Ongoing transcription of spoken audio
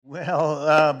Well,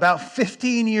 about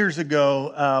 15 years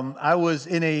ago, I was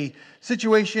in a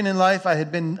situation in life. I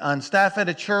had been on staff at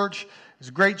a church. It was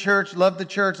a great church, loved the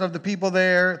church, loved the people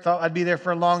there, thought I'd be there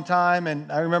for a long time.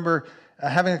 And I remember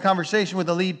having a conversation with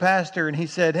the lead pastor, and he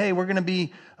said, hey, we're going to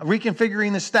be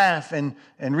reconfiguring the staff and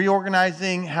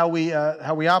reorganizing how we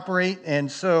operate. And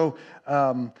so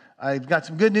I've got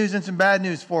some good news and some bad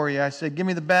news for you. I said, give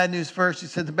me the bad news first. He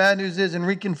said, the bad news is in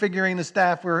reconfiguring the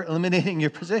staff, we're eliminating your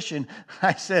position.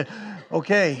 I said,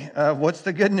 okay, what's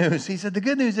the good news? He said, the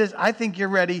good news is I think you're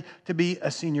ready to be a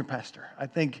senior pastor. I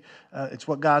think it's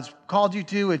what God's called you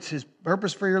to. It's His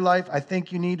purpose for your life. I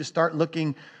think you need to start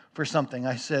looking for something.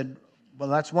 I said, well,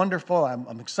 that's wonderful.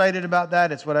 I'm excited about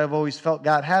that. It's what I've always felt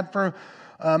God had for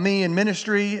me in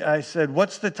ministry. I said,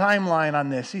 what's the timeline on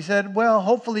this? He said, well,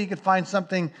 hopefully you could find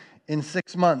something in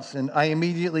 6 months. And I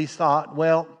immediately thought,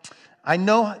 well, I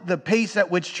know the pace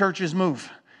at which churches move.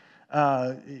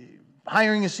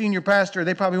 Hiring a senior pastor,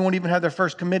 they probably won't even have their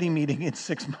first committee meeting in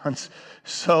 6 months.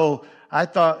 So I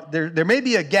thought there may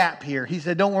be a gap here. He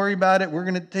said, don't worry about it. We're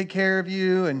going to take care of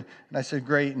you. And I said,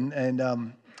 great.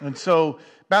 And so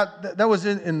that was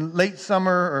in late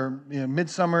summer or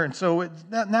midsummer. And so it's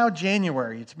now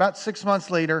January. It's about 6 months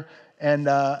later. And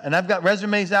I've got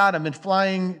resumes out. I've been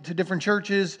flying to different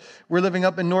churches. We're living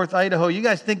up in North Idaho. You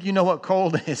guys think you know what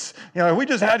cold is. We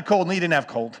just had cold and you didn't have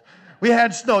cold. We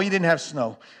had snow. You didn't have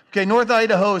snow. Okay, North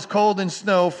Idaho is cold and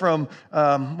snow from,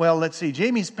 let's see.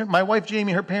 My wife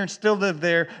Jamie, her parents still live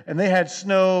there. And they had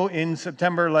snow in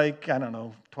September,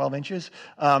 12 inches.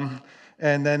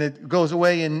 And then it goes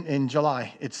away in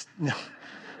July.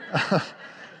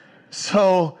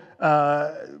 So...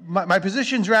 my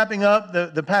position's wrapping up.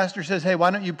 The pastor says, hey,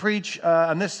 why don't you preach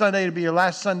on this Sunday? It'll be your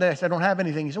last Sunday. I said, I don't have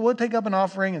anything. He said, well, take up an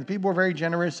offering. And the people were very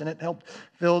generous, and it helped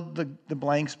fill the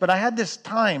blanks. But I had this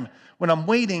time when I'm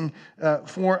waiting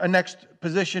for a next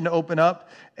position to open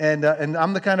up. And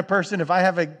I'm the kind of person, if I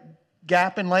have a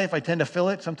gap in life, I tend to fill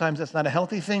it. Sometimes that's not a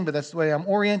healthy thing, but that's the way I'm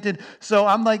oriented. So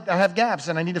I'm like, I have gaps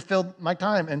and I need to fill my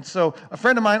time. And so a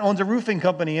friend of mine owns a roofing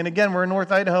company. And again, we're in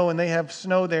North Idaho and they have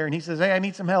snow there. And he says, hey, I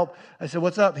need some help. I said,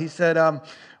 what's up? He said,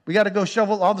 we got to go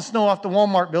shovel all the snow off the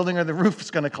Walmart building or the roof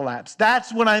is going to collapse.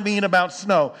 That's what I mean about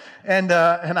snow. And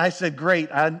I said,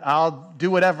 great, I'll do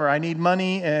whatever. I need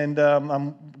money and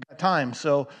I'm got time.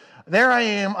 So there I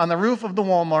am on the roof of the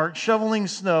Walmart shoveling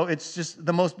snow. It's just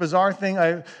the most bizarre thing.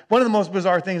 One of the most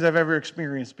bizarre things I've ever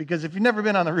experienced, because if you've never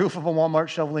been on the roof of a Walmart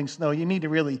shoveling snow, you need to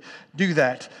really do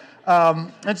that.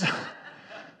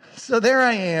 So there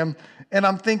I am, and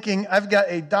I'm thinking, I've got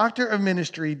a doctor of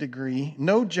ministry degree,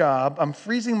 no job. I'm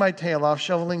freezing my tail off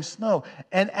shoveling snow.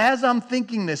 And as I'm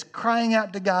thinking this, crying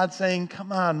out to God, saying,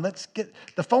 come on, let's get,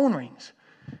 the phone rings.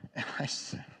 And I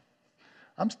said,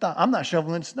 I'm not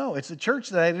shoveling snow. It's a church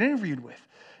that I had interviewed with.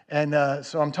 And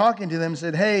so I'm talking to them and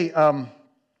said, hey,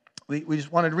 we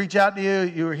just wanted to reach out to you.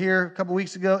 You were here a couple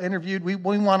weeks ago, interviewed. We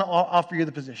want to offer you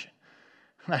the position.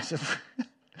 And I said,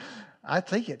 I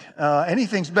take it.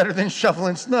 Anything's better than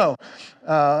shoveling snow.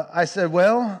 I said,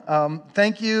 well,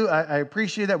 thank you. I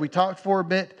appreciate that. We talked for a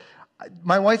bit.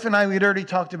 My wife and I, we'd already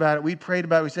talked about it. We prayed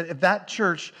about it. We said, if that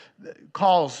church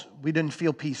calls, we didn't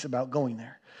feel peace about going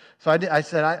there. So I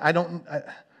said, I don't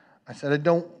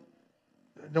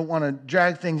want to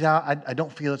drag things out. I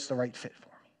don't feel it's the right fit for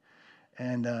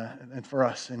me and for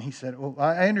us. And he said, well,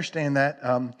 I understand that.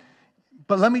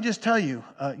 But let me just tell you,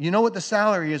 you know what the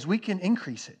salary is? We can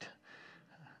increase it.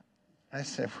 I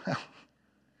said, well,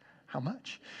 how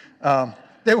much?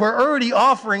 They were already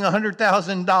offering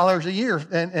 $100,000 a year.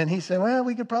 And he said, well,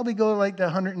 we could probably go like to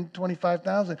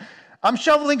 $125,000. I'm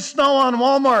shoveling snow on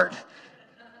Walmart.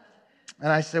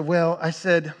 And I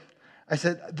said,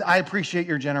 I appreciate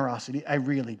your generosity. I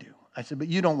really do. I said, but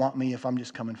you don't want me if I'm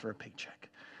just coming for a paycheck.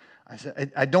 I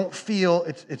said, I don't feel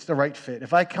it's the right fit.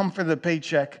 If I come for the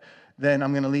paycheck, then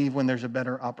I'm going to leave when there's a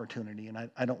better opportunity, and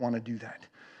I don't want to do that.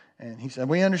 And he said,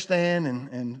 we understand,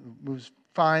 and it was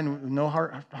fine, no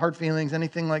hard feelings,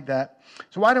 anything like that.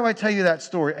 So why do I tell you that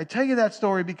story? I tell you that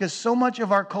story because so much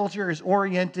of our culture is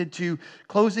oriented to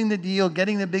closing the deal,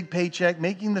 getting the big paycheck,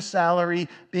 making the salary,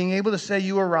 being able to say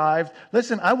you arrived.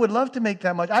 Listen, I would love to make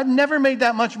that much. I've never made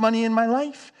that much money in my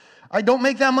life. I don't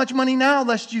make that much money now,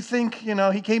 lest you think,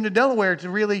 he came to Delaware to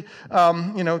really,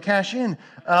 cash in.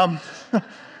 No.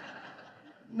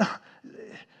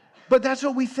 But that's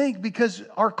what we think because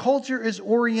our culture is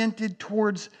oriented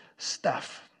towards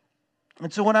stuff.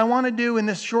 And so what I want to do in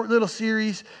this short little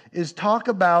series is talk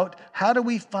about how do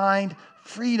we find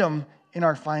freedom in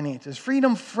our finances,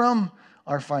 freedom from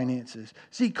our finances.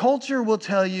 See, culture will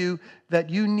tell you that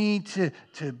you need to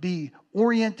be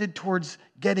oriented towards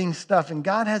getting stuff, and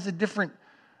God has a different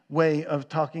way of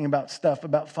talking about stuff,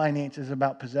 about finances,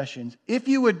 about possessions. If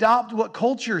you adopt what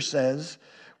culture says,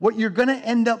 what you're going to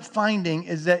end up finding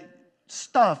is that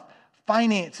stuff,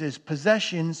 finances,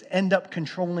 possessions end up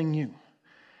controlling you.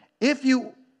 If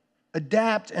you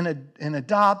adapt and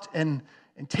adopt and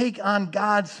take on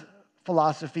God's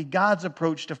philosophy, God's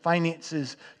approach to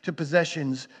finances, to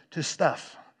possessions, to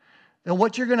stuff, then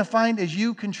what you're going to find is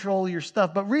you control your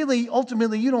stuff. But really,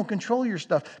 ultimately, you don't control your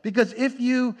stuff. Because if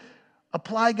you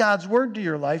apply God's word to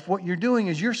your life, what you're doing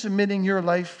is you're submitting your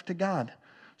life to God.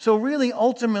 So really,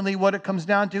 ultimately, what it comes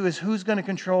down to is who's going to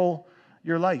control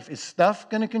your life. Is stuff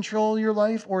going to control your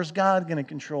life, or is God going to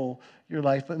control your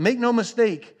life? But make no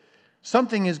mistake,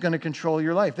 something is going to control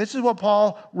your life. This is what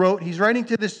Paul wrote. He's writing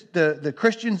to the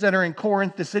Christians that are in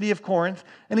Corinth, the city of Corinth,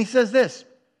 and he says this: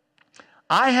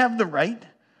 I have the right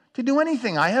to do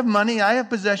anything. I have money, I have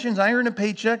possessions, I earn a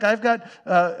paycheck, I've got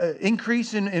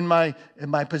increase in my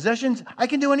possessions. I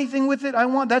can do anything with it I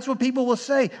want. That's what people will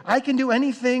say. I can do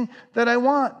anything that I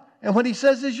want. And what he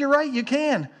says is, you're right, you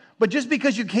can. But just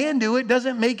because you can do it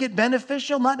doesn't make it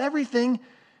beneficial. Not everything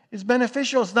is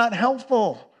beneficial. It's not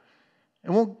helpful. It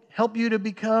won't help you to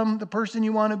become the person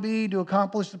you want to be, to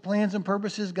accomplish the plans and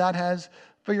purposes God has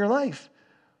for your life.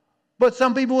 But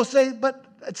some people will say, but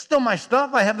it's still my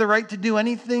stuff. I have the right to do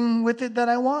anything with it that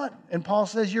I want. And Paul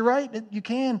says, you're right, you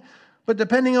can. But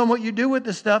depending on what you do with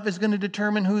the stuff is going to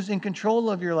determine who's in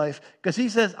control of your life. Because he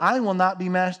says, I will not be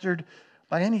mastered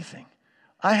by anything.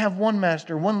 I have one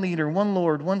master, one leader, one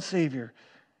Lord, one Savior,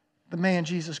 the man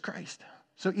Jesus Christ.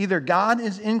 So either God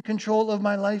is in control of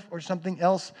my life or something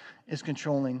else is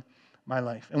controlling my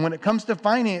life. And when it comes to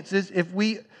finances, if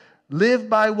we live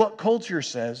by what culture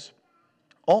says,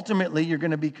 ultimately you're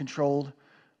going to be controlled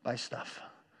by stuff.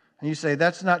 And you say,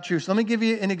 that's not true. So let me give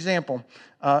you an example,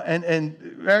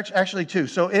 and actually two.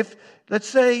 So if, let's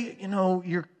say,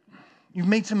 you've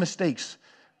made some mistakes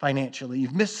financially.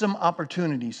 You've missed some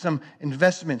opportunities, some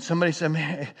investments. Somebody said,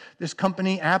 man, this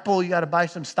company, Apple, you got to buy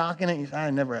some stock in it. You say,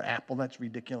 I never Apple, that's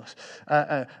ridiculous.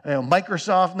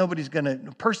 Microsoft, nobody's going to,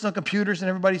 personal computers in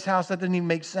everybody's house, that doesn't even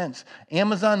make sense.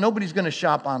 Amazon, nobody's going to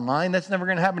shop online. That's never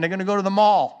going to happen. They're going to go to the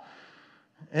mall.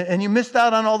 And you missed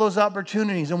out on all those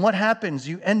opportunities. And what happens?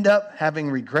 You end up having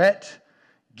regret,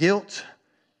 guilt,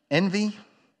 envy.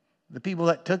 The people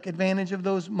that took advantage of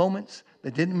those moments,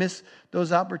 that didn't miss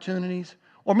those opportunities.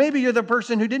 Or maybe you're the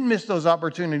person who didn't miss those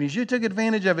opportunities. You took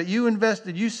advantage of it. You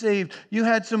invested. You saved. You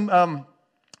had some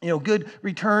good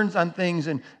returns on things.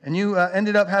 And you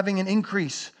ended up having an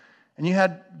increase. And you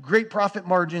had great profit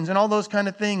margins and all those kind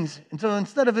of things. And so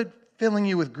instead of it filling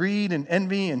you with greed and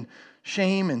envy and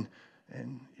shame and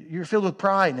you're filled with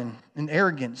pride and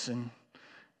arrogance and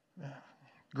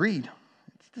greed.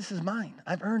 This is mine.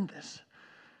 I've earned this.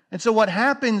 And so what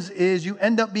happens is you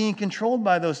end up being controlled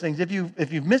by those things. If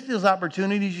you've missed those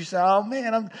opportunities, you say, oh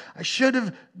man, I should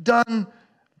have done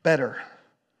better.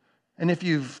 And if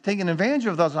you've taken advantage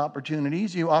of those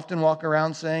opportunities, you often walk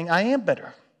around saying, I am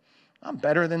better. I'm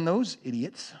better than those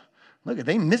idiots. Look,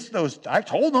 they missed those. I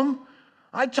told them.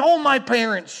 I told my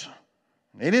parents.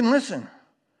 They didn't listen.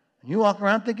 You walk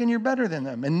around thinking you're better than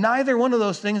them. And neither one of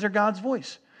those things are God's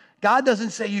voice. God doesn't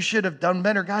say you should have done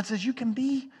better. God says you can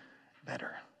be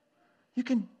better. You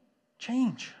can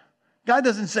change. God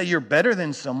doesn't say you're better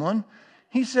than someone.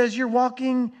 He says you're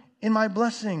walking in my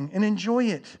blessing and enjoy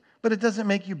it. But it doesn't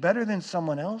make you better than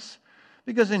someone else.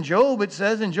 Because in Job, it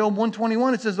says, in Job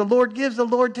 121, it says, the Lord gives, the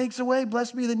Lord takes away.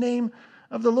 Blessed be the name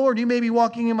of the Lord. You may be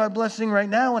walking in my blessing right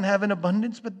now and have an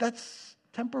abundance, but that's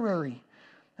temporary.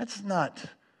 That's not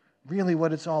really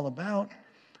what it's all about.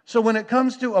 So when it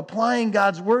comes to applying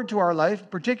God's word to our life,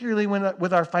 particularly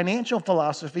with our financial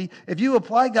philosophy, if you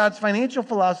apply God's financial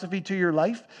philosophy to your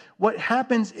life, what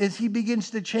happens is he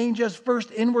begins to change us first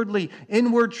inwardly.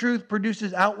 Inward truth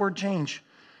produces outward change.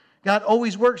 God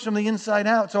always works from the inside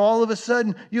out. So all of a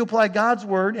sudden, you apply God's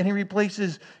word and he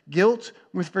replaces guilt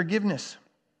with forgiveness.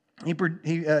 He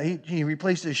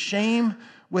replaces shame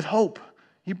with hope.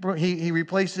 He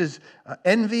replaces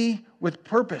envy with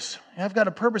purpose. I've got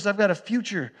a purpose. I've got a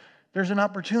future. There's an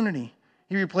opportunity.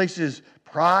 He replaces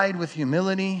pride with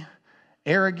humility,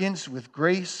 arrogance with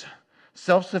grace,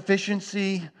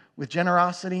 self-sufficiency with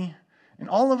generosity. And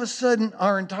all of a sudden,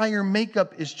 our entire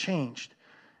makeup is changed.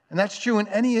 And that's true in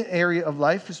any area of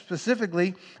life,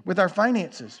 specifically with our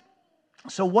finances.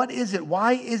 So what is it?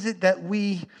 Why is it that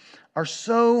we are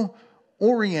so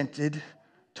oriented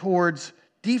towards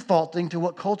defaulting to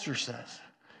what culture says?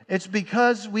 It's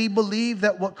because we believe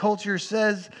that what culture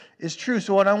says is true.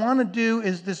 So what I want to do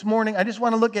is this morning, I just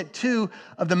want to look at two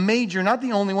of the major, not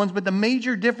the only ones, but the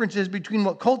major differences between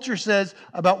what culture says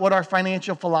about what our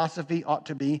financial philosophy ought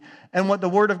to be and what the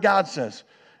Word of God says.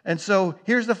 And so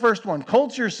here's the first one.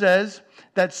 Culture says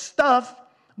that stuff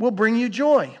will bring you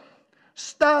joy.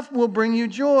 Stuff will bring you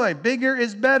joy. Bigger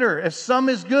is better. If some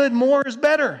is good, more is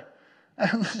better.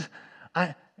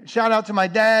 Shout out to my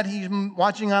dad. He's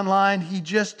watching online. He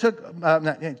just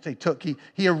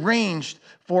he arranged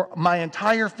for my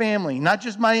entire family, not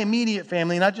just my immediate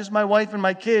family, not just my wife and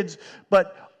my kids,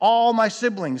 but all my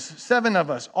siblings, 7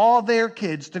 of us, all their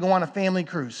kids to go on a family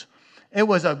cruise. It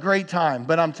was a great time.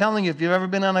 But I'm telling you, if you've ever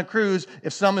been on a cruise,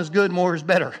 if some is good, more is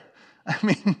better. I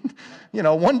mean,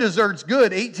 one dessert's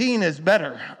good, 18 is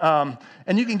better.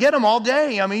 And you can get them all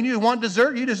day. I mean, you want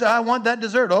dessert, you just, I want that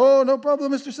dessert. Oh, no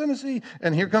problem, Mr. Hennessy.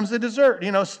 And here comes the dessert.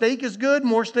 Steak is good,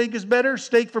 more steak is better.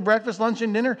 Steak for breakfast, lunch,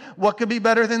 and dinner. What could be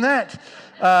better than that?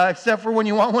 Except for when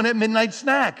you want one at midnight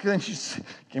snack. Then just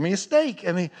give me a steak.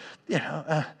 I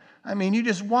mean, you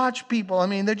just watch people. I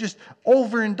mean, they're just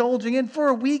overindulging. And for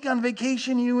a week on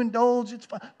vacation, you indulge. It's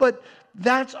fun. But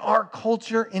that's our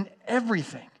culture in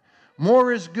everything.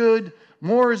 More is good,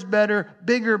 more is better,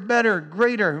 bigger, better,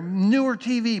 greater, newer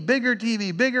TV,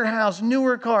 bigger house,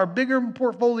 newer car, bigger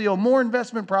portfolio, more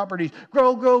investment properties,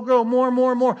 grow,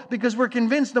 more, because we're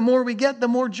convinced the more we get, the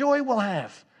more joy we'll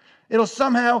have. It'll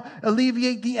somehow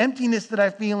alleviate the emptiness that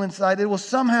I feel inside. It will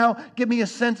somehow give me a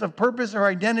sense of purpose or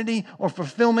identity or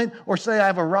fulfillment, or say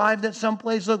I've arrived at some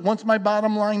place. Look, once my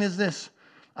bottom line is this.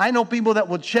 I know people that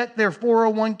will check their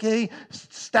 401k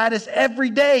status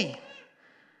every day.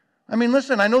 I mean,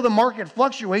 listen, I know the market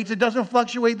fluctuates. It doesn't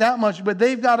fluctuate that much, but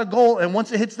they've got a goal. And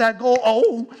once it hits that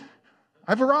goal,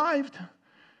 I've arrived.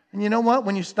 And you know what?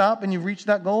 When you stop and you reach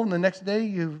that goal, and the next day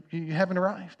you haven't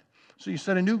arrived. So you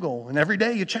set a new goal, and every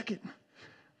day you check it.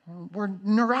 We're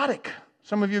neurotic.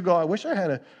 Some of you go, I wish I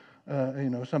had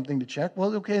something to check.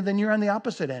 Well, okay, then you're on the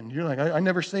opposite end. You're like, I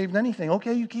never saved anything.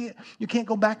 Okay, you can't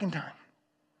go back in time.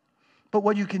 But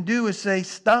what you can do is say,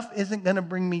 stuff isn't going to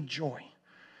bring me joy.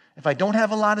 If I don't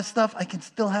have a lot of stuff, I can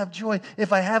still have joy.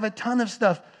 If I have a ton of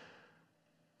stuff,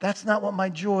 that's not what my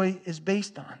joy is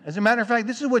based on. As a matter of fact,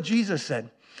 this is what Jesus said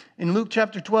in Luke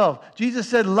chapter 12. Jesus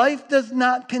said, life does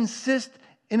not consist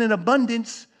in an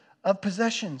abundance of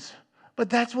possessions. But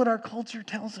that's what our culture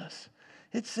tells us.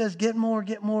 It says, get more,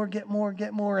 get more, get more,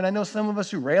 get more. And I know some of us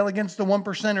who rail against the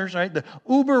 1%ers, right? The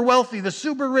uber wealthy, the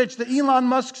super rich, the Elon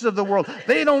Musks of the world.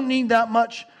 They don't need that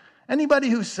much. Anybody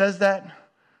who says that,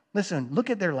 listen, look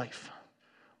at their life.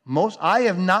 I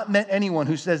have not met anyone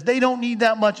who says they don't need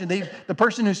that much, and the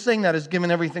person who's saying that is giving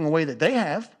everything away that they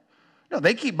have. No,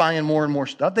 they keep buying more and more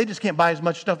stuff. They just can't buy as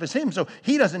much stuff as him. So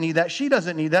he doesn't need that. She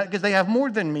doesn't need that because they have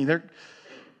more than me.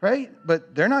 Right?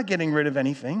 But they're not getting rid of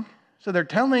anything. So they're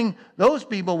telling those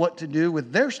people what to do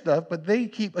with their stuff, but they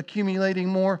keep accumulating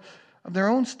more of their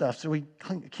own stuff. So we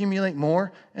accumulate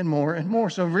more and more and more.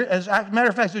 So as a matter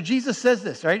of fact, so Jesus says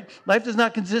this, right? Life does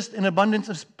not consist in abundance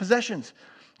of possessions.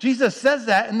 Jesus says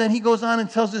that, and then he goes on and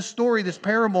tells this story, this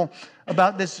parable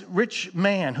about this rich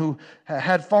man who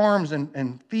had farms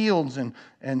and fields, and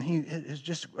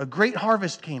just a great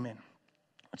harvest came in.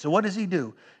 So what does he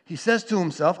do? He says to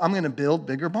himself, I'm going to build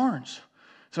bigger barns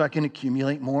so I can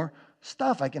accumulate more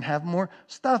stuff. I can have more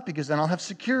stuff because then I'll have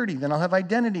security, then I'll have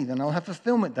identity, then I'll have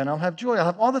fulfillment, then I'll have joy. I'll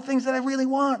have all the things that I really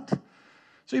want.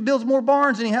 So he builds more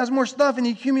barns and he has more stuff and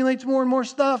he accumulates more and more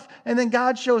stuff. And then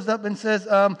God shows up and says,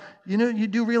 you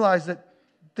do realize that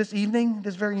this evening,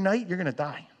 this very night, you're going to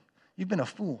die. You've been a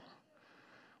fool.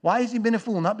 Why has he been a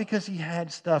fool? Not because he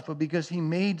had stuff, but because he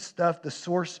made stuff the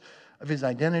source of his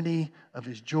identity, of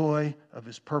his joy, of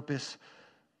his purpose,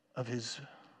 of his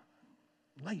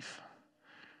life.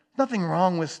 Nothing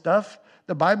wrong with stuff.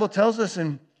 The Bible tells us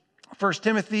in 1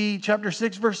 Timothy chapter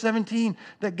 6, verse 17,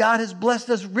 that God has blessed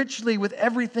us richly with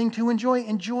everything to enjoy.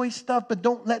 Enjoy stuff, but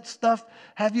don't let stuff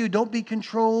have you. Don't be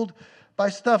controlled by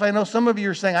stuff. I know some of you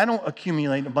are saying, I don't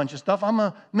accumulate a bunch of stuff. I'm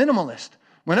a minimalist.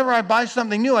 Whenever I buy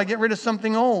something new, I get rid of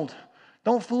something old.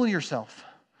 Don't fool yourself.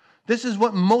 This is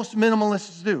what most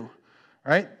minimalists do,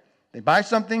 right? They buy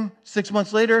something, 6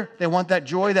 months later, they want that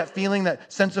joy, that feeling, that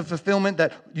sense of fulfillment,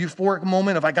 that euphoric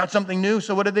moment of I got something new.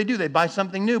 So what do? They buy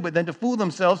something new, but then to fool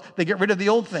themselves, they get rid of the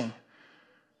old thing.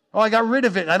 Oh, I got rid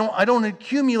of it. I don't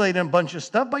accumulate a bunch of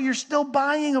stuff, but you're still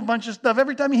buying a bunch of stuff.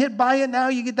 Every time you hit buy it now,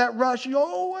 you get that rush. You go,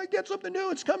 oh, I get something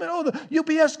new. It's coming. Oh, the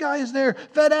UPS guy is there.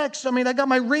 FedEx. I got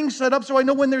my ring set up so I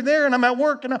know when they're there and I'm at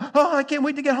work. And I can't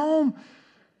wait to get home.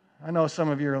 I know some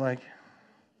of you are like,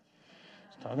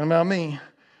 it's talking about me.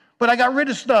 But I got rid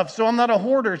of stuff, so I'm not a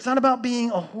hoarder. It's not about being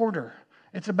a hoarder.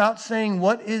 It's about saying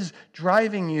what is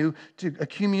driving you to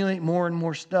accumulate more and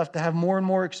more stuff, to have more and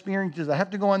more experiences. I have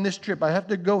to go on this trip. I have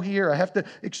to go here. I have to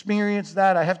experience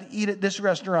that. I have to eat at this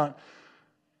restaurant.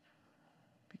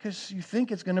 Because you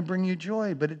think it's going to bring you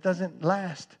joy, but it doesn't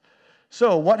last.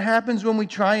 So what happens when we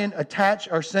try and attach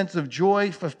our sense of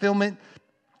joy, fulfillment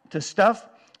to stuff?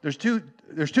 There's two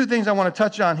things I want to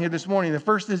touch on here this morning. The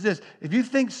first is this. If you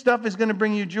think stuff is going to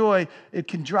bring you joy, it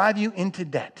can drive you into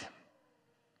debt.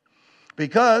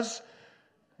 Because,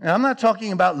 and I'm not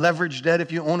talking about leverage debt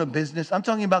if you own a business. I'm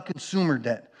talking about consumer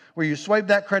debt, where you swipe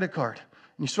that credit card.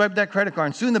 And you swipe that credit card,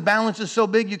 and soon the balance is so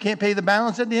big you can't pay the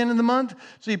balance at the end of the month.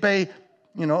 So you pay,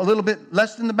 a little bit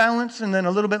less than the balance, and then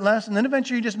a little bit less, and then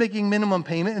eventually you're just making minimum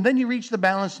payment, and then you reach the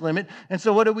balance limit. And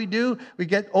so what do? We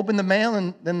open the mail,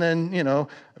 and then,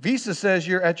 Visa says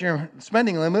you're at your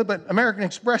spending limit, but American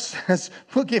Express says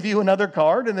we'll give you another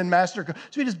card, and then MasterCard.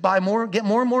 So we just buy more, get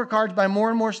more and more cards, buy more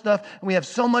and more stuff, and we have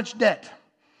so much debt.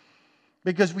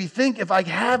 Because we think if I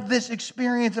have this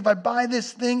experience, if I buy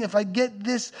this thing, if I get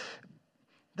this,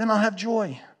 then I'll have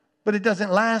joy. But it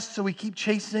doesn't last, so we keep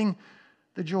chasing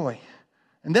the joy.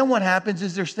 And then what happens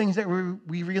is there's things that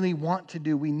we really want to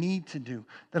do, we need to do,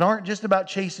 that aren't just about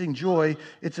chasing joy.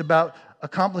 It's about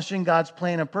accomplishing God's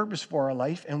plan and purpose for our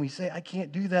life. And we say, I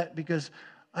can't do that because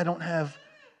I don't have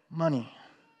money.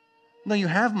 No, you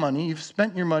have money. You've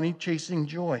spent your money chasing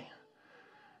joy.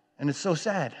 And it's so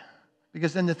sad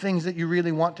because then the things that you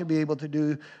really want to be able to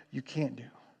do, you can't do.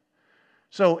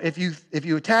 So if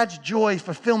you attach joy,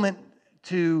 fulfillment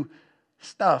to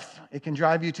stuff, it can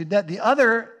drive you to debt. The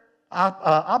other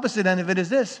opposite end of it is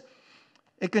this.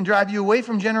 It can drive you away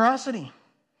from generosity.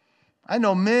 I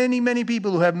know many, many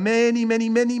people who have many, many,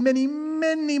 many, many,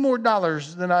 many more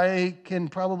dollars than I can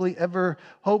probably ever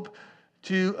hope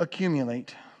to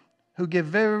accumulate, who give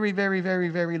very, very, very,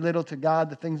 very little to God,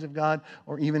 the things of God,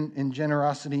 or even in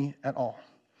generosity at all.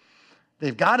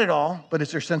 They've got it all, but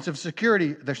it's their sense of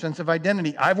security, their sense of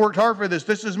identity. I've worked hard for this.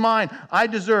 This is mine. I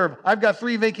deserve. I've got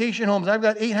 3 vacation homes. I've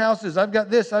got 8 houses. I've got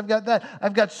this. I've got that.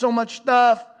 I've got so much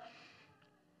stuff.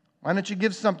 Why don't you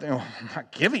give something? Oh, I'm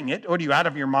not giving it. What, are you out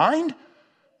of your mind?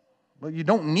 Well, you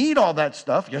don't need all that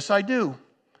stuff. Yes, I do.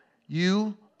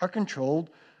 You are controlled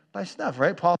by stuff,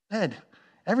 right? Paul said,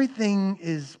 everything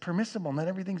is permissible. Not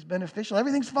everything's beneficial.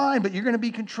 Everything's fine, but you're going to be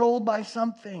controlled by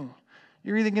something.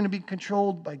 You're either going to be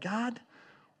controlled by God,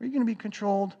 or you're going to be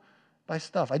controlled by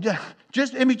stuff. I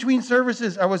just in between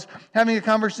services, I was having a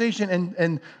conversation,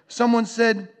 and someone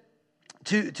said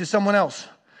to someone else,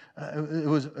 it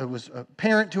was a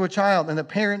parent to a child, and the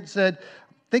parent said,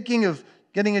 thinking of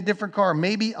getting a different car,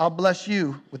 maybe I'll bless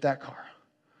you with that car.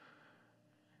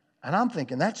 And I'm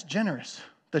thinking, that's generous.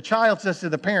 The child says to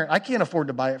the parent, I can't afford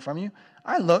to buy it from you.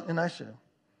 I looked and I said,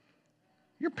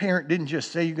 your parent didn't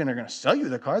just say they're going to sell you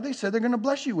the car. They said they're going to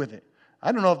bless you with it.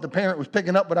 I don't know if the parent was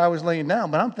picking up what I was laying down,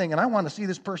 but I'm thinking, I want to see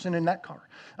this person in that car.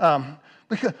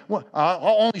 Because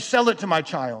I'll only sell it to my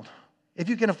child. If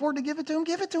you can afford to give it to them,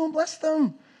 give it to them. Bless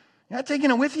them. You're not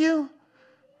taking it with you?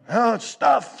 Oh, it's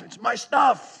stuff. It's my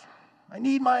stuff. I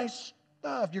need my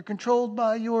stuff. You're controlled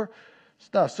by your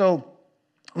stuff. So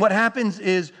what happens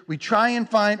is we try and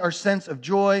find our sense of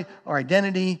joy, our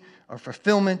identity, our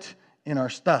fulfillment in our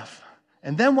stuff.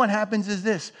 And then what happens is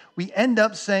this. We end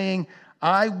up saying,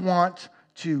 I want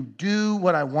to do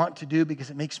what I want to do because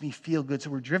it makes me feel good. So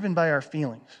we're driven by our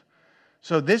feelings.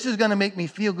 So this is going to make me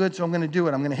feel good, so I'm going to do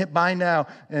it. I'm going to hit buy now,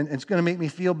 and it's going to make me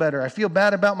feel better. I feel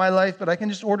bad about my life, but I can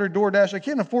just order DoorDash. I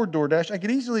can't afford DoorDash. I could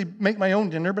easily make my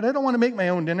own dinner, but I don't want to make my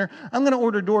own dinner. I'm going to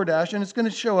order DoorDash, and it's going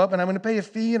to show up, and I'm going to pay a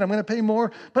fee, and I'm going to pay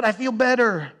more, but I feel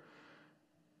better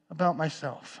about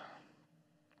myself.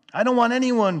 I don't want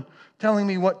anyone telling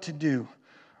me what to do.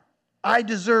 I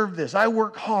deserve this. I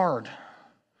work hard.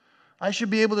 I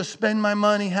should be able to spend my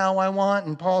money how I want.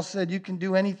 And Paul said, you can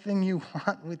do anything you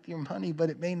want with your money, but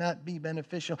it may not be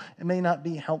beneficial. It may not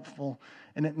be helpful.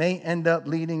 And it may end up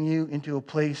leading you into a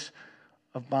place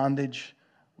of bondage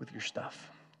with your stuff.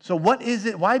 So what is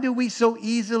it? Why do we so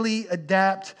easily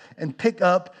adapt and pick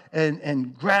up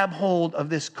and grab hold of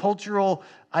this cultural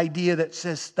idea that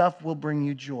says stuff will bring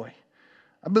you joy?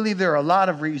 I believe there are a lot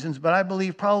of reasons, but I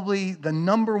believe probably the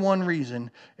number one reason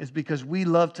is because we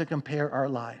love to compare our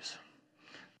lives.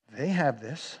 They have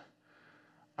this.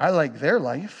 I like their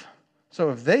life. So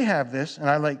if they have this and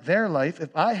I like their life,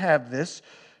 if I have this,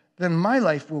 then my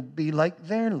life will be like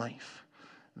their life.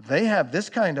 They have this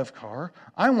kind of car.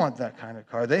 I want that kind of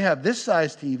car. They have this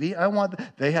size TV.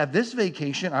 They have this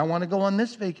vacation. I want to go on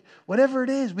this vacation. Whatever it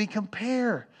is, we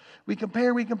compare. We compare,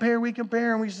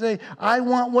 and we say, I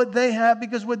want what they have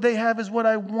because what they have is what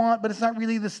I want, but it's not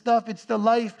really the stuff, it's the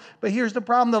life. But here's the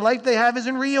problem, the life they have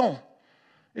isn't real.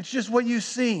 It's just what you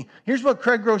see. Here's what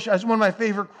Craig Groeschel, that's one of my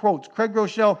favorite quotes. Craig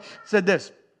Groeschel said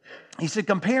this. He said,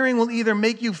 comparing will either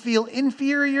make you feel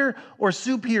inferior or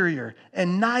superior,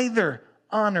 and neither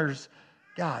honors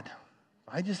God.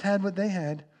 I just had what they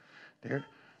had. Their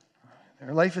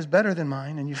life is better than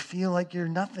mine, and you feel like you're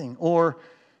nothing. Or,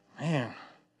 man,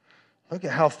 look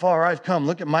at how far I've come.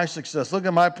 Look at my success. Look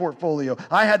at my portfolio.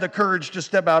 I had the courage to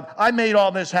step out. I made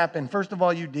all this happen. First of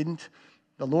all, you didn't.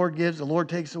 The Lord gives, the Lord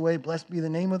takes away. Blessed be the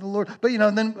name of the Lord. But,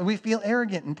 then we feel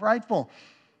arrogant and prideful.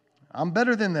 I'm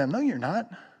better than them. No, you're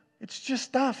not. It's just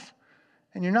stuff.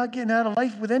 And you're not getting out of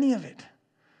life with any of it.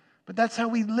 But that's how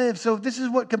we live. So this is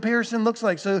what comparison looks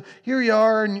like. So here you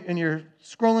are, and you're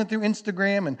scrolling through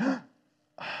Instagram, and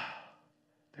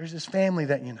there's this family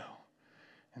that you know.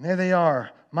 And there they are,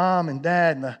 mom and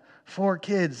dad and the 4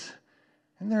 kids.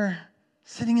 And they're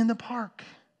sitting in the park.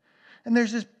 And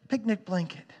there's this picnic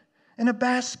blanket and a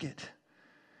basket.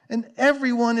 And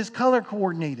everyone is color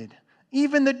coordinated.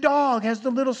 Even the dog has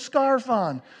the little scarf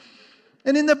on.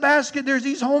 And in the basket, there's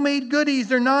these homemade goodies.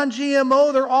 They're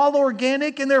non-GMO. They're all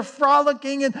organic, and they're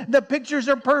frolicking, and the pictures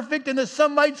are perfect, and the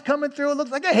sunlight's coming through. It looks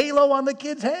like a halo on the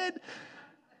kid's head.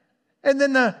 And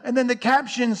then the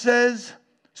caption says,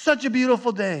 such a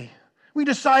beautiful day. We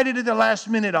decided at the last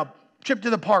minute a trip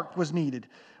to the park was needed.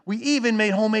 We even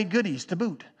made homemade goodies to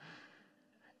boot.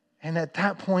 And at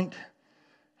that point,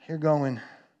 you're going,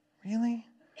 really?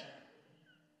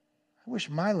 I wish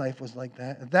my life was like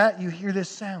that. At that, you hear this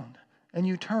sound. And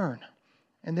you turn,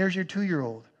 and there's your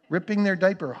 2-year-old ripping their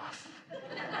diaper off.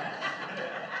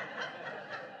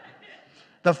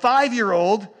 The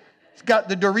 5-year-old has got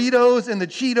the Doritos and the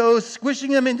Cheetos,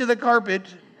 squishing them into the carpet.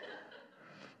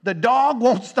 The dog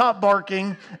won't stop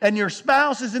barking, and your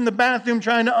spouse is in the bathroom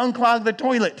trying to unclog the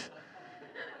toilet.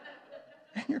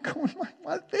 And you're going,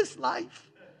 what is this life?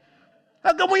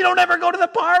 How come we don't ever go to the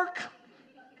park?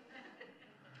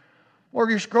 Or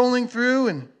you're scrolling through,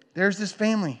 and there's this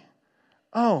family.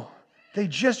 Oh, they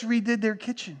just redid their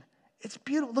kitchen. It's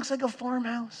beautiful. It looks like a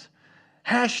farmhouse.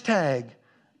 Hashtag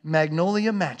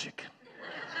Magnolia Magic.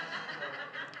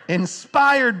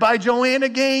 Inspired by Joanna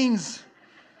Gaines.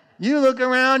 You look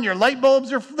around, your light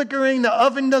bulbs are flickering, the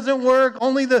oven doesn't work,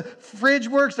 only the fridge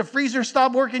works, the freezer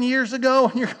stopped working years ago.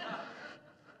 And you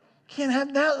can't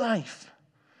have that life.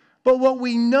 But what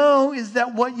we know is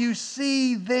that what you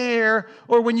see there,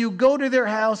 or when you go to their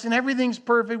house and everything's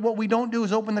perfect, what we don't do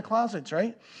is open the closets,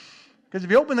 right? Because if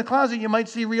you open the closet, you might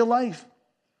see real life.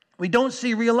 We don't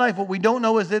see real life. What we don't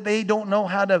know is that they don't know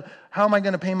how am I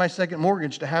going to pay my second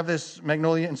mortgage to have this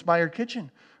Magnolia-inspired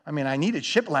kitchen? I mean, I needed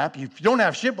shiplap. If you don't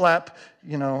have shiplap,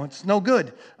 it's no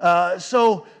good.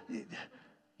 So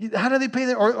how do they pay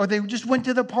that? Or they just went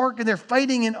to the park and they're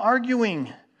fighting and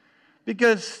arguing.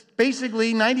 Because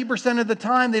basically 90% of the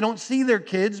time they don't see their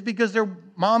kids because their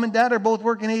mom and dad are both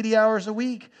working 80 hours a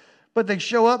week. But they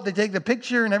show up, they take the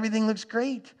picture, and everything looks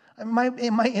great. My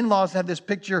in-laws have this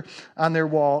picture on their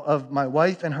wall of my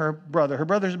wife and her brother. Her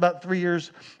brother's about 3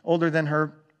 years older than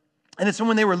her. And it's from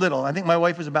when they were little. I think my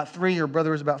wife was about 3, her brother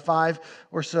was about 5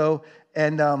 or so.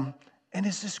 And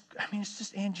it's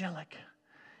just angelic.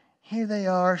 Here they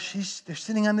are. They're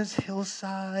sitting on this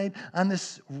hillside, on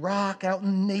this rock out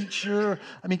in nature.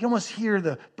 I mean, you can almost hear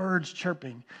the birds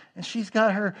chirping. And she's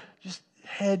got her just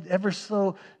head ever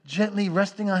so gently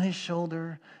resting on his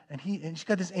shoulder. And she's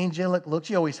got this angelic look.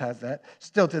 She always has that,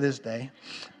 still to this day.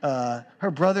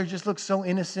 Her brother just looks so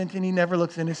innocent, and he never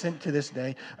looks innocent to this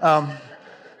day.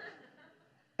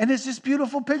 And it's this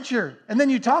beautiful picture. And then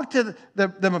you talk to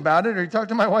them about it, or you talk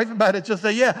to my wife about it, she'll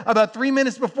say, yeah, about 3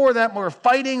 minutes before that, we're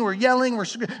fighting, we're yelling,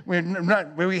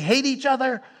 we hate each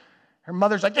other. Her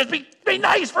mother's like, just be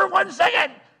nice for 1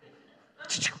 second.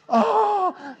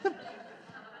 Oh,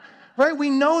 right?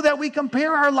 We know that we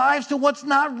compare our lives to what's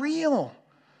not real.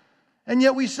 And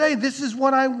yet we say, this is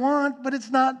what I want, but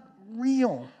it's not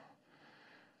real.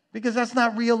 Because that's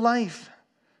not real life.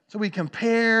 So we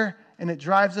compare, and it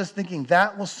drives us thinking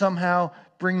that will somehow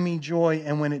bring me joy.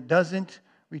 And when it doesn't,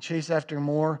 we chase after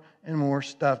more and more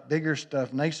stuff, bigger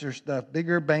stuff, nicer stuff,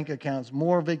 bigger bank accounts,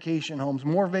 more vacation homes,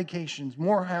 more vacations,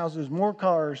 more houses, more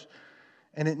cars.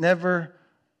 And it never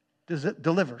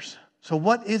delivers. So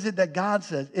what is it that God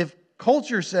says? If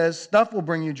culture says stuff will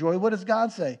bring you joy, what does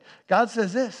God say? God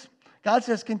says this. God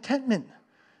says contentment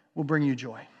will bring you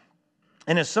joy.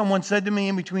 And as someone said to me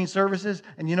in between services,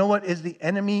 and you know what is the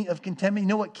enemy of contentment? You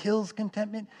know what kills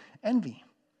contentment? Envy,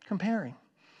 comparing.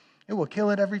 It will kill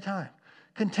it every time.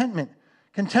 Contentment.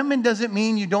 Contentment doesn't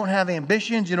mean you don't have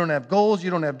ambitions, you don't have goals,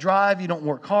 you don't have drive, you don't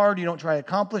work hard, you don't try to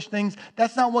accomplish things.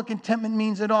 That's not what contentment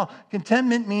means at all.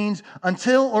 Contentment means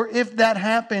until or if that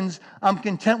happens, I'm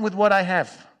content with what I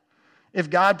have. If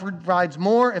God provides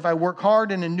more, if I work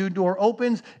hard and a new door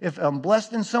opens, if I'm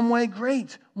blessed in some way,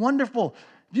 great, wonderful.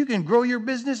 If you can grow your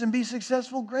business and be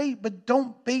successful, great, but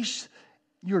don't base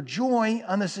your joy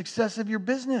on the success of your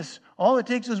business. All it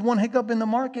takes is one hiccup in the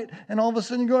market, and all of a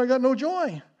sudden you go, I got no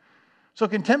joy. So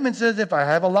contentment says if I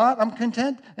have a lot, I'm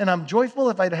content, and I'm joyful.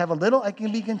 If I have a little, I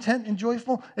can be content and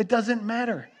joyful. It doesn't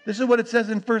matter. This is what it says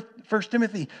in 1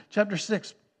 Timothy chapter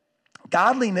 6.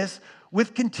 Godliness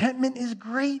with contentment is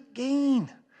great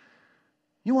gain.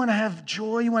 You want to have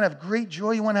joy. You want to have great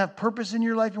joy. You want to have purpose in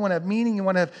your life. You want to have meaning. You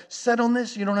want to have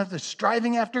settledness. You don't have to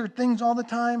striving after things all the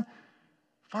time.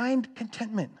 Find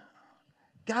contentment.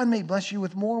 God may bless you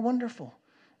with more. Wonderful.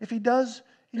 If He does,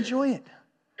 enjoy it.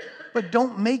 But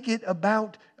don't make it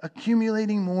about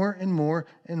accumulating more and more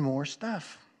and more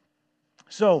stuff.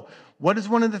 So, what is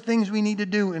one of the things we need to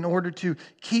do in order to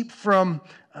keep from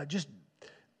just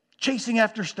chasing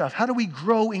after stuff? How do we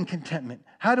grow in contentment?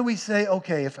 How do we say,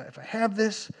 okay, if I have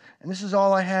this and this is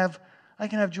all I have, I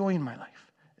can have joy in my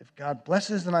life. If God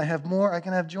blesses and I have more, I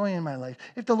can have joy in my life.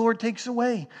 If the Lord takes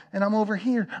away and I'm over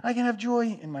here, I can have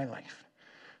joy in my life.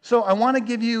 So I want to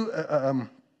give you a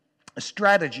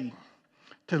strategy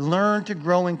to learn to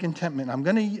grow in contentment.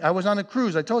 I was on a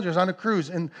cruise. I told you I was on a cruise.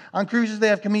 And on cruises, they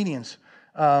have comedians.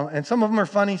 And some of them are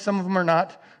funny, some of them are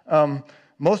not.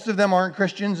 Most of them aren't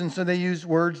Christians, and so they use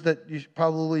words that you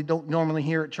probably don't normally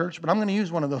hear at church, but I'm going to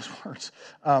use one of those words.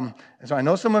 And so I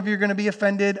know some of you are going to be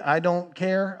offended. I don't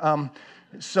care.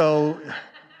 So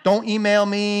don't email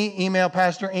me. Email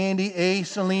Pastor Andy A.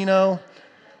 Salino.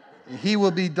 He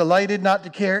will be delighted not to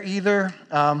care either.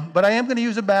 But I am going to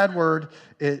use a bad word,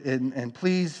 and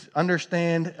please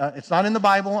understand, it's not in the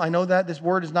Bible. I know that this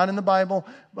word is not in the Bible,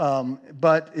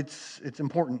 but it's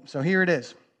important. So here it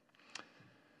is.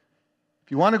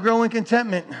 If you want to grow in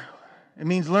contentment, it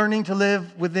means learning to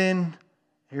live within,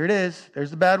 here it is, there's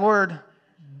the bad word,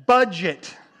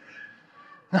 budget.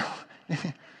 No,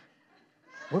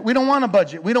 we don't want a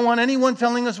budget. We don't want anyone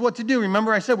telling us what to do.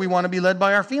 Remember I said we want to be led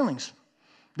by our feelings.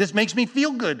 This makes me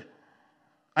feel good.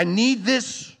 I need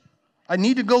this. I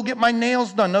need to go get my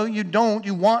nails done. No, you don't.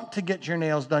 You want to get your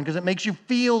nails done because it makes you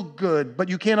feel good, but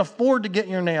you can't afford to get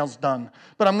your nails done.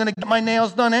 But I'm going to get my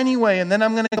nails done anyway, and then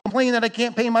I'm going to complain that I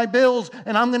can't pay my bills,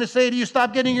 and I'm going to say to you,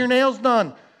 stop getting your nails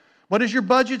done. What does your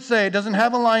budget say? It doesn't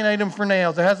have a line item for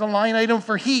nails. It has a line item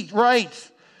for heat,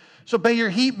 right? So pay your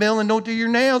heat bill and don't do your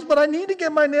nails. But I need to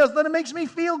get my nails done. It makes me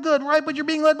feel good, right? But you're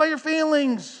being led by your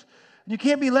feelings. You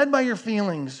can't be led by your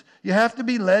feelings. You have to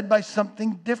be led by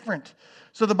something different.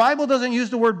 So the Bible doesn't use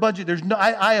the word budget.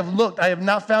 I have looked. I have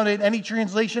not found it in any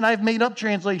translation. I've made up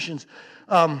translations.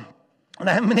 And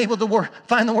I haven't been able to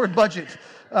find the word budget.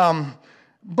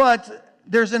 But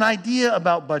there's an idea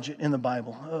about budget in the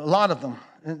Bible, a lot of them.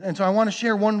 And so I want to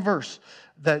share one verse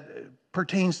that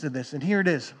pertains to this. And here it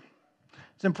is.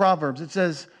 It's in Proverbs. It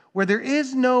says, where there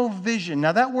is no vision.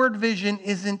 Now that word vision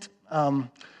isn't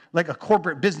like a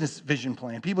corporate business vision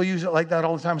plan. People use it like that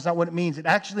all the time. It's not what it means. It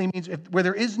actually means where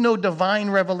there is no divine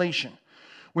revelation,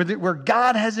 where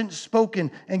God hasn't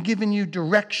spoken and given you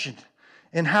direction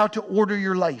in how to order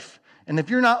your life. And if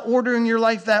you're not ordering your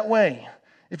life that way,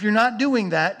 if you're not doing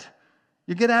that,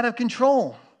 you get out of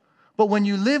control. But when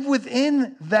you live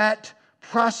within that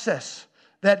process,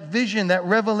 that vision, that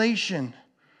revelation,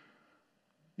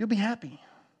 you'll be happy.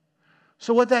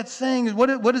 So what that's saying is,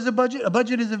 what is a budget? A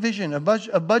budget is a vision. A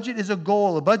budget is a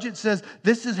goal. A budget says,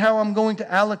 this is how I'm going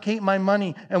to allocate my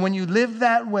money. And when you live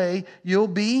that way, you'll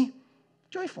be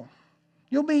joyful.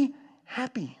 You'll be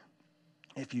happy.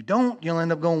 If you don't, you'll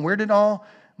end up going, where did all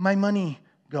my money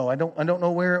go? I don't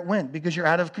know where it went, because you're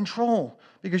out of control,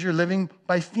 because you're living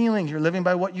by feelings. You're living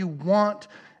by what you want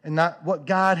and not what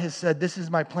God has said. This is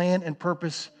my plan and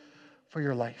purpose for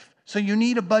your life. So you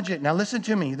need a budget. Now listen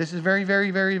to me. This is very,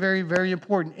 very, very, very, very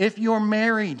important. If you're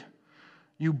married,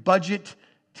 you budget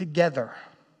together.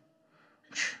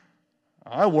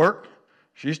 I work.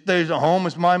 She stays at home.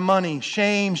 It's my money.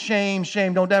 Shame, shame,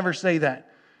 shame. Don't ever say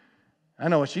that. I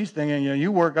know what she's thinking.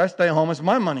 You work. I stay home. It's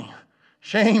my money.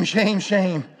 Shame, shame,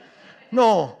 shame.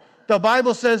 No, the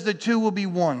Bible says the two will be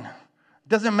one.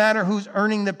 Doesn't matter who's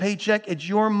earning the paycheck. It's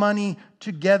your money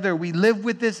together. We live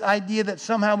with this idea that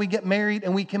somehow we get married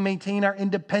and we can maintain our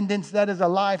independence. That is a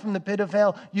lie from the pit of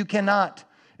hell. You cannot.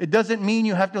 It doesn't mean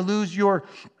you have to lose your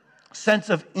sense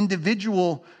of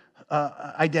individual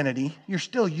identity. You're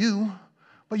still you,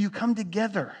 but you come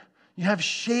together. You have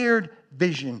shared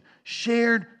vision,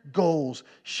 shared goals,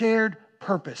 shared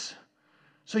purpose.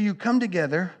 So you come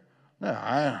together.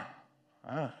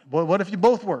 What if you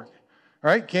both work?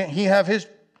 Right? Can't he have his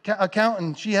account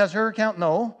and she has her account?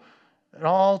 No. They're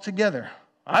all together.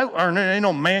 Ain't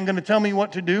no man going to tell me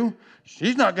what to do.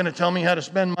 She's not going to tell me how to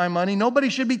spend my money. Nobody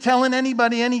should be telling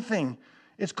anybody anything.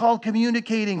 It's called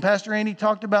communicating. Pastor Andy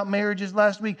talked about marriages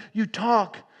last week. You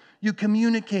talk, you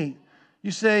communicate.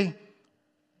 You say,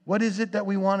 what is it that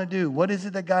we want to do? What is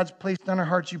it that God's placed on our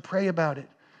hearts? You pray about it.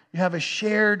 You have a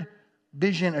shared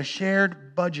vision, a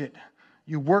shared budget.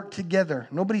 You work together.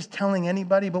 Nobody's telling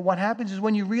anybody, but what happens is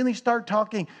when you really start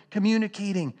talking,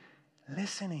 communicating,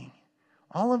 listening,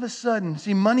 all of a sudden,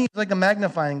 see, money is like a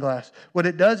magnifying glass. What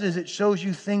it does is it shows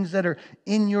you things that are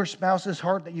in your spouse's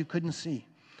heart that you couldn't see.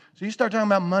 So you start talking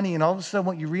about money, and all of a sudden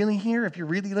what you really hear, if you're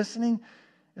really listening,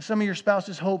 is some of your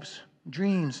spouse's hopes,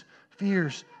 dreams,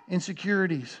 fears,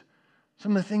 insecurities,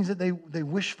 some of the things that they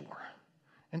wish for.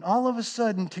 And all of a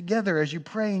sudden, together, as you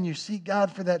pray and you seek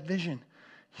God for that vision,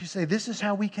 you say, this is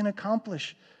how we can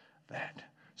accomplish that.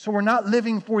 So we're not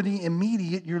living for the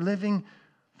immediate, you're living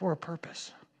for a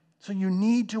purpose. So you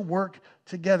need to work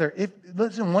together.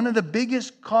 Listen, one of the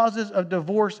biggest causes of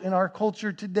divorce in our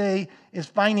culture today is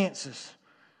finances.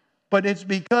 But it's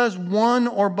because one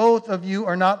or both of you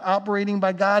are not operating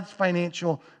by God's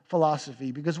financial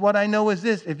philosophy. Because what I know is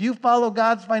this: if you follow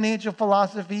God's financial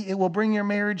philosophy, it will bring your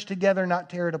marriage together, not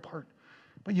tear it apart.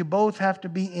 But you both have to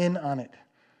be in on it.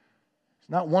 It's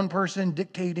not one person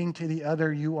dictating to the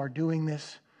other. You are doing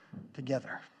this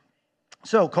together.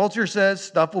 So culture says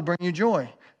stuff will bring you joy.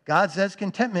 God says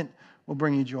contentment will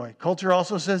bring you joy. Culture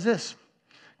also says this.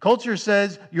 Culture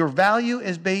says your value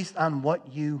is based on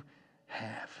what you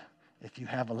have. If you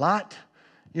have a lot,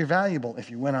 you're valuable.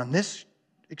 If you went on this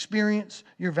experience,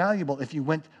 you're valuable. If you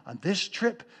went on this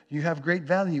trip, you have great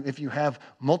value. If you have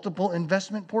multiple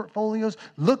investment portfolios,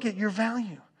 look at your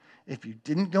value. If you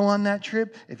didn't go on that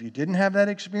trip, if you didn't have that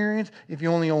experience, if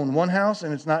you only own one house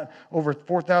and it's not over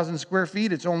 4,000 square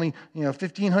feet, it's only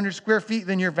 1,500 square feet,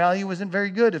 then your value isn't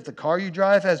very good. If the car you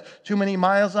drive has too many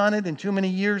miles on it and too many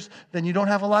years, then you don't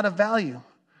have a lot of value.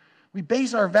 We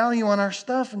base our value on our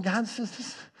stuff, and God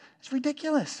says it's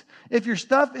ridiculous. If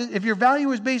your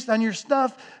value is based on your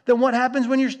stuff, then what happens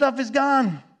when your stuff is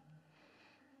gone?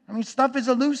 I mean, stuff is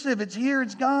elusive. It's here,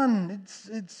 it's gone.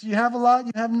 It's you have a lot,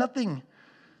 you have nothing.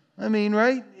 I mean,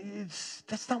 right?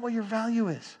 That's not what your value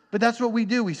is. But that's what we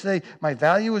do. We say, my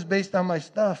value is based on my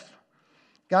stuff.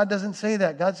 God doesn't say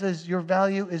that. God says your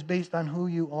value is based on who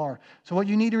you are. So what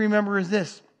you need to remember is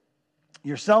this.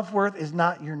 Your self-worth is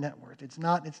not your net worth. It's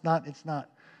not.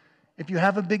 If you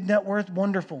have a big net worth,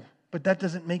 wonderful. But that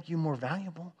doesn't make you more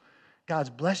valuable. God's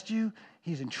blessed you.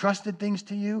 He's entrusted things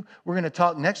to you. We're going to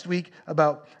talk next week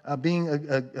about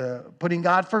putting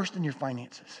God first in your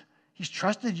finances. He's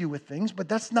trusted you with things, but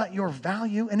that's not your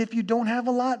value. And if you don't have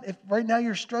a lot, if right now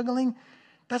you're struggling,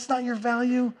 that's not your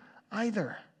value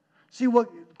either. See,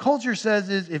 what culture says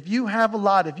is if you have a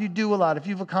lot, if you do a lot, if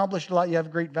you've accomplished a lot, you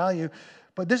have great value.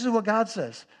 But this is what God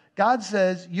says. God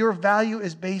says your value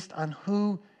is based on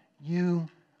who you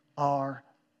are,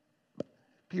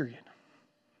 period.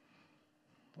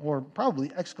 Or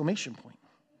probably exclamation point.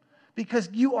 Because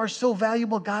you are so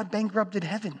valuable, God bankrupted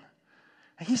heaven.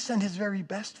 And He sent His very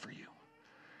best for you.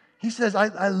 He says,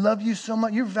 I love you so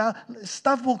much.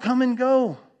 Stuff will come and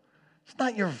go. It's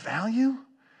not your value.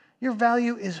 Your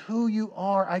value is who you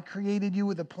are. I created you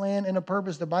with a plan and a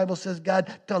purpose. The Bible says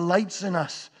God delights in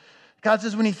us. God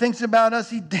says when He thinks about us,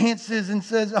 He dances and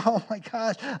says, oh my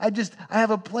gosh, I have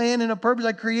a plan and a purpose.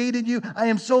 I created you. I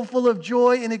am so full of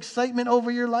joy and excitement over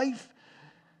your life.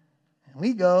 And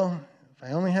we go, if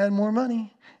I only had more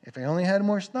money, if I only had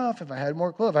more stuff, if I had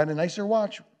more clothes, if I had a nicer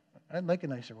watch, I'd like a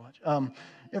nicer watch.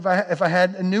 If I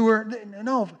had a newer,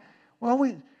 no,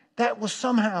 well, that will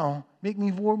somehow make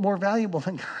me more valuable.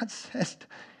 And God says,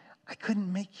 I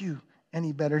couldn't make you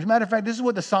any better. As a matter of fact, this is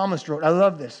what the psalmist wrote. I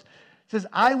love this. It says,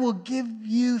 I will give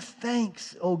you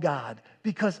thanks, O God,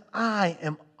 because I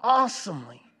am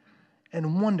awesomely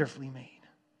and wonderfully made.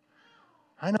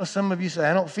 I know some of you say,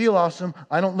 I don't feel awesome.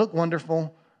 I don't look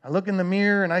wonderful. I look in the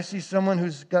mirror and I see someone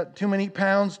who's got too many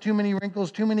pounds, too many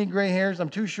wrinkles, too many gray hairs. I'm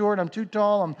too short. I'm too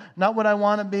tall. I'm not what I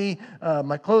want to be.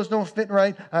 My clothes don't fit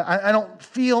right. I don't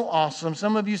feel awesome.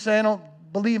 Some of you say, I don't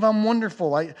believe I'm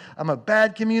wonderful. I'm a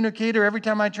bad communicator. Every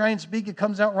time I try and speak, it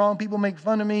comes out wrong. People make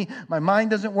fun of me. My mind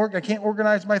doesn't work. I can't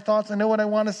organize my thoughts. I know what I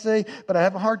want to say, but I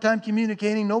have a hard time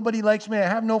communicating. Nobody likes me. I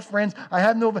have no friends.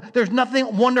 There's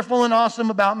nothing wonderful and awesome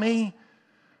about me.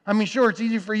 I mean, sure, it's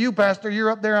easy for you, Pastor.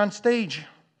 You're up there on stage.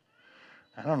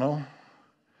 I don't know.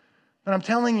 But I'm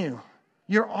telling you,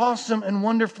 you're awesome and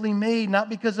wonderfully made, not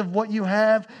because of what you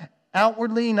have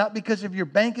outwardly, not because of your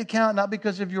bank account, not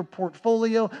because of your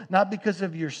portfolio, not because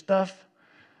of your stuff.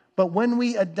 But when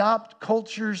we adopt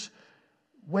culture's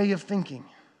way of thinking,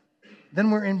 then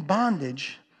we're in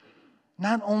bondage,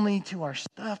 not only to our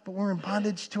stuff, but we're in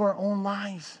bondage to our own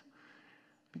lives.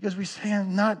 Because we say,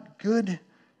 I'm not good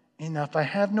enough. I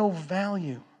have no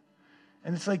value.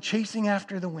 And it's like chasing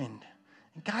after the wind.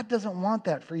 And God doesn't want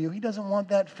that for you. He doesn't want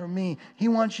that for me. He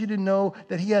wants you to know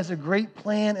that He has a great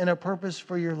plan and a purpose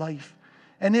for your life.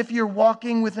 And if you're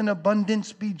walking with an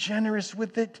abundance, be generous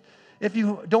with it. If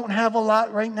you don't have a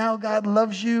lot right now, God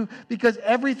loves you, because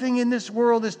everything in this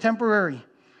world is temporary.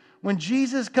 When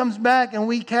Jesus comes back and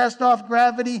we cast off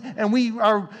gravity and we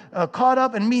are caught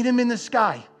up and meet Him in the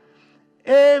sky,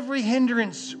 every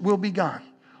hindrance will be gone.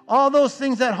 All those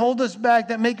things that hold us back,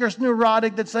 that make us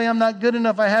neurotic, that say, I'm not good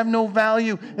enough, I have no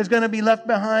value, is going to be left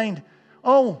behind.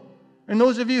 Oh, and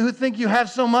those of you who think you have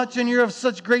so much and you're of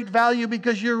such great value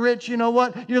because you're rich, you know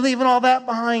what? You're leaving all that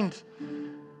behind.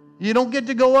 You don't get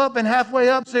to go up and halfway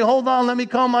up say, hold on, let me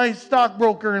call my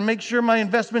stockbroker and make sure my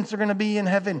investments are going to be in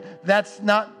heaven. That's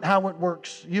not how it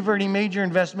works. You've already made your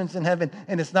investments in heaven,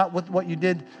 and it's not with what you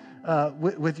did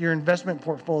with your investment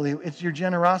portfolio. It's your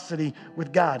generosity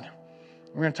with God.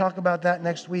 We're going to talk about that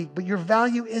next week. But your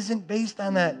value isn't based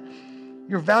on that.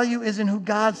 Your value isn't who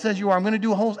God says you are.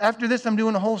 After this, I'm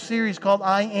doing a whole series called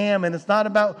I Am. And it's not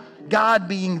about God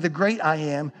being the great I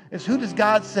am. It's who does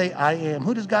God say I am?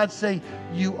 Who does God say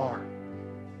you are?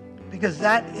 Because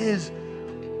that is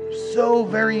so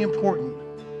very important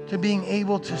to being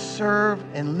able to serve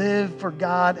and live for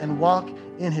God and walk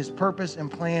in His purpose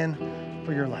and plan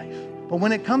for your life. But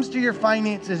when it comes to your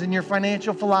finances and your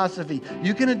financial philosophy,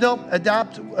 you can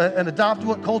adopt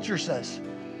what culture says.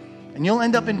 And you'll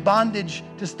end up in bondage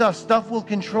to stuff. Stuff will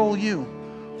control you.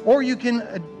 Or you can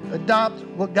adopt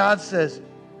what God says.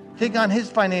 Take on His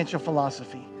financial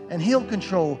philosophy, and He'll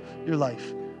control your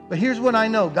life. But here's what I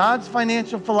know. God's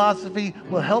financial philosophy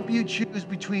will help you choose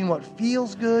between what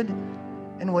feels good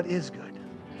and what is good.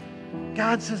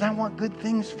 God says, I want good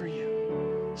things for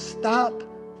you. Stop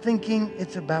thinking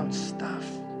it's about stuff.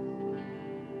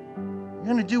 You're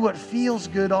going to do what feels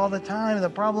good all the time. The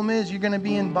problem is you're going to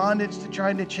be in bondage to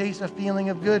trying to chase a feeling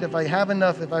of good. If I have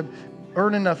enough, if I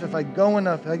earn enough, if I go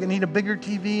enough, if I need a bigger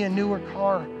TV, a newer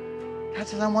car. God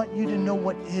says, I want you to know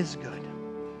what is good.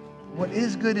 What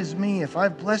is good is me. If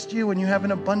I've blessed you and you have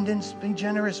an abundance, be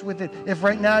generous with it. If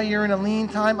right now you're in a lean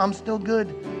time, I'm still good.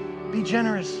 Be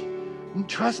generous. And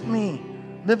trust me.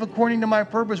 Live according to my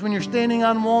purpose. When you're standing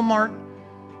on Walmart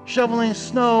shoveling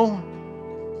snow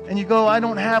and you go, I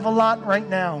don't have a lot right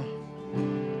now.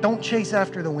 Don't chase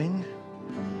after the wind.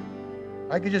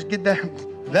 I could just get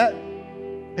that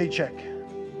paycheck.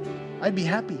 I'd be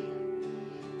happy.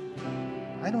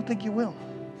 I don't think you will.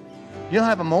 You'll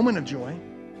have a moment of joy,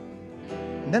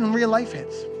 and then real life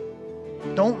hits.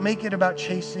 Don't make it about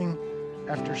chasing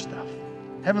after stuff.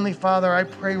 Heavenly Father, I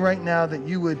pray right now that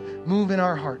you would move in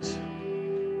our hearts.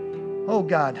 Oh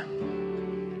God,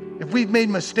 if we've made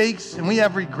mistakes and we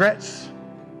have regrets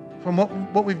from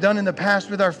what we've done in the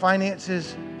past with our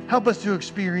finances, help us to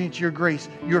experience your grace,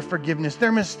 your forgiveness.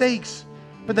 They're mistakes,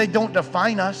 but they don't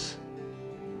define us.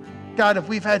 God, if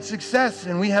we've had success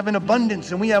and we have an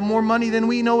abundance and we have more money than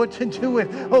we know what to do with,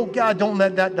 oh God, don't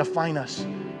let that define us.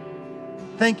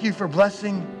 Thank you for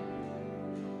blessing.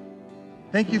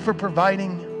 Thank you for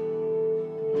providing.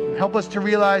 Help us to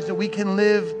realize that we can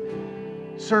live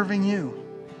serving you,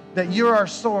 that you're our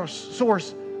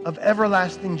source of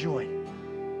everlasting joy,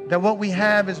 that what we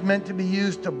have is meant to be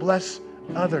used to bless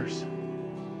others.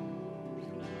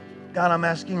 God, I'm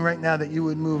asking right now that you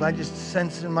would move. I just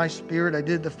sense in my spirit, I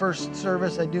did the first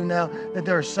service, I do now, that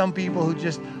there are some people who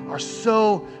just are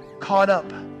so caught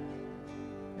up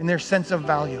in their sense of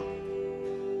value.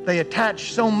 They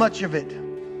attach so much of it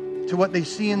to what they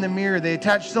see in the mirror. They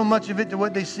attach so much of it to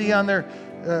what they see on their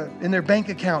in their bank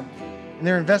account, in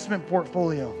their investment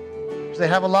portfolio. So they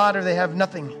have a lot or they have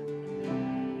nothing.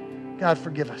 God,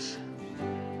 forgive us.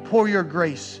 Pour your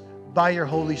grace by your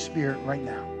Holy Spirit right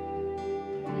now.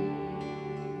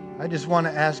 I just want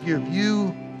to ask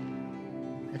you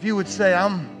if you would say,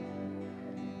 I'm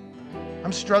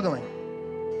struggling.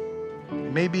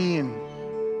 It may be in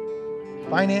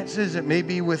finances, it may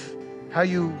be with how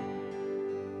you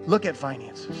look at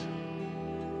finances.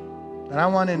 And I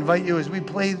want to invite you as we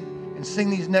play and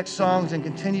sing these next songs and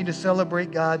continue to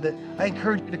celebrate God, that I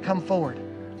encourage you to come forward.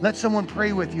 Let someone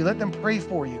pray with you. Let them pray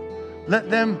for you. Let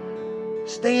them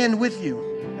stand with you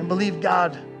and believe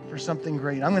God for something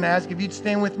great. I'm going to ask if you'd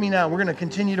stand with me now. We're going to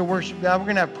continue to worship God. We're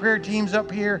going to have prayer teams up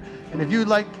here. And if you'd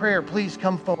like prayer, please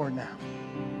come forward now.